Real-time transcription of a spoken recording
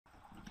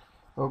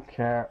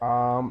Okay,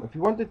 if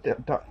you want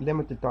to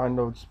limit the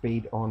download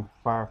speed on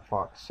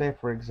Firefox, say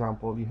for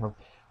example you have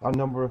a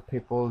number of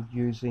people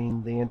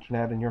using the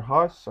internet in your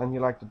house and you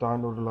like to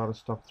download a lot of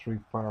stuff through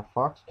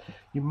Firefox,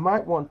 you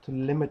might want to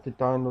limit the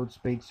download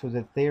speed so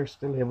that they're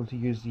still able to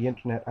use the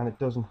internet and it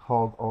doesn't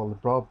hog all the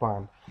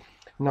broadband.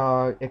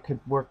 Now, it could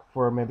work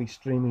for maybe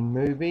streaming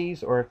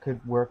movies, or it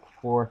could work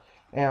for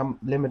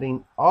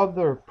limiting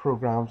other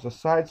programs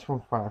aside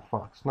from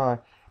Firefox. Now,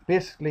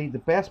 basically, the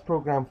best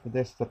program for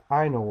this that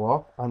I know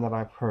of and that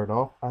I've heard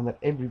of and that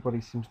everybody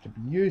seems to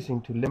be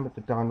using to limit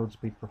the download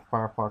speed for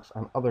Firefox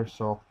and other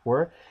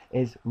software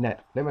is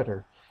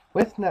NetLimiter.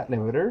 With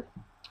NetLimiter,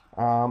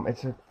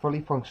 it's a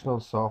fully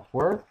functional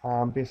software.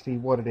 Basically,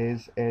 what it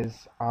is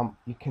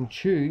you can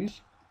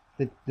choose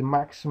the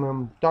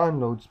maximum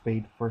download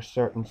speed for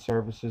certain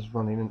services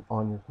running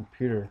on your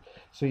computer.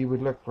 So you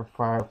would look for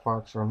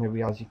Firefox, or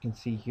maybe, as you can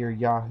see here,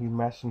 Yahoo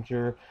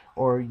Messenger,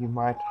 or you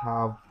might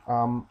have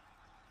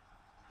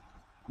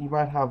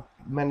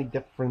many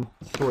different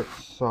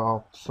sorts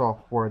of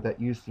software that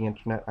use the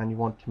internet, and you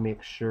want to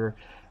make sure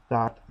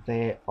that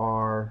they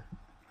are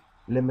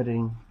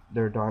limiting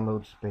their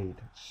download speed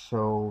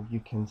so you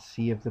can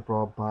save the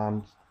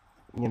broadband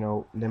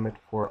limit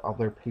for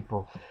other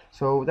people.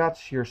 So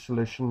that's your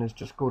solution, is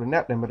just go to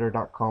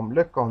netlimiter.com,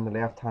 look on the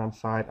left hand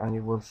side, and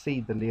you will see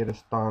the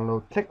latest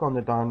download. Click on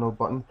the download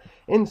button,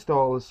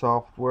 install the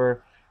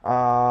software,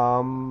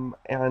 and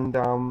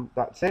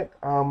that's it.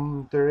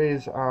 There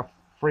is a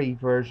free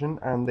version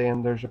and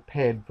then there's a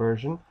paid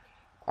version.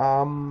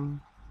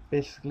 um,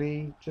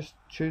 Basically just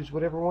choose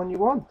whatever one you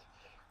want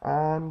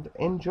and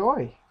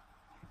enjoy.